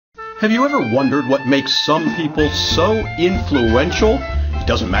Have you ever wondered what makes some people so influential? It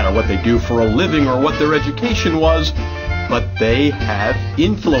doesn't matter what they do for a living or what their education was, but they have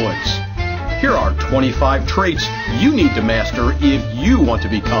influence. Here are 25 traits you need to master if you want to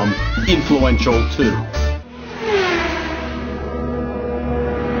become influential too.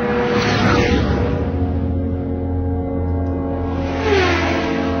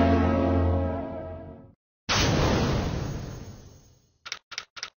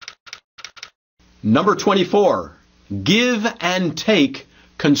 Number 24, give and take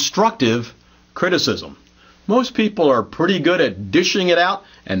constructive criticism. Most people are pretty good at dishing it out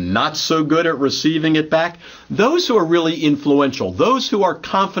and not so good at receiving it back. Those who are really influential, those who are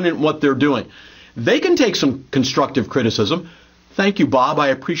confident in what they're doing, they can take some constructive criticism. Thank you, Bob. I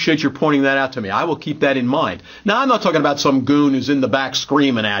appreciate your pointing that out to me. I will keep that in mind. Now, I'm not talking about some goon who's in the back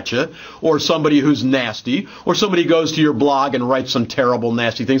screaming at you, or somebody who's nasty, or somebody goes to your blog and writes some terrible,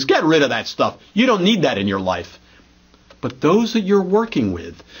 nasty things. Get rid of that stuff. You don't need that in your life. But those that you're working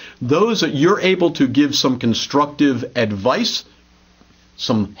with, those that you're able to give some constructive advice,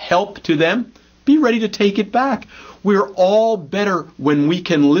 some help to them, be ready to take it back. We're all better when we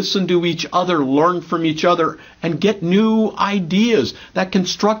can listen to each other, learn from each other, and get new ideas. That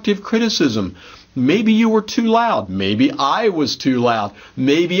constructive criticism. Maybe you were too loud. Maybe I was too loud.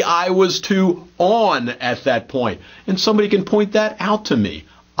 Maybe I was too on at that point. And somebody can point that out to me.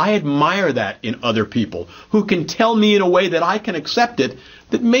 I admire that in other people who can tell me in a way that I can accept it,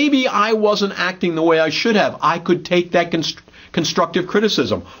 that maybe I wasn't acting the way I should have. I could take that constructive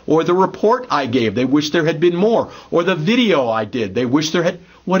criticism, or the report I gave, they wish there had been more, or the video I did, they wish there had,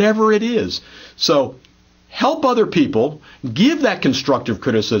 whatever it is. So help other people, give that constructive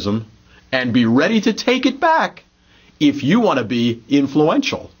criticism, and be ready to take it back if you want to be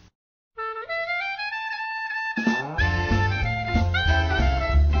influential.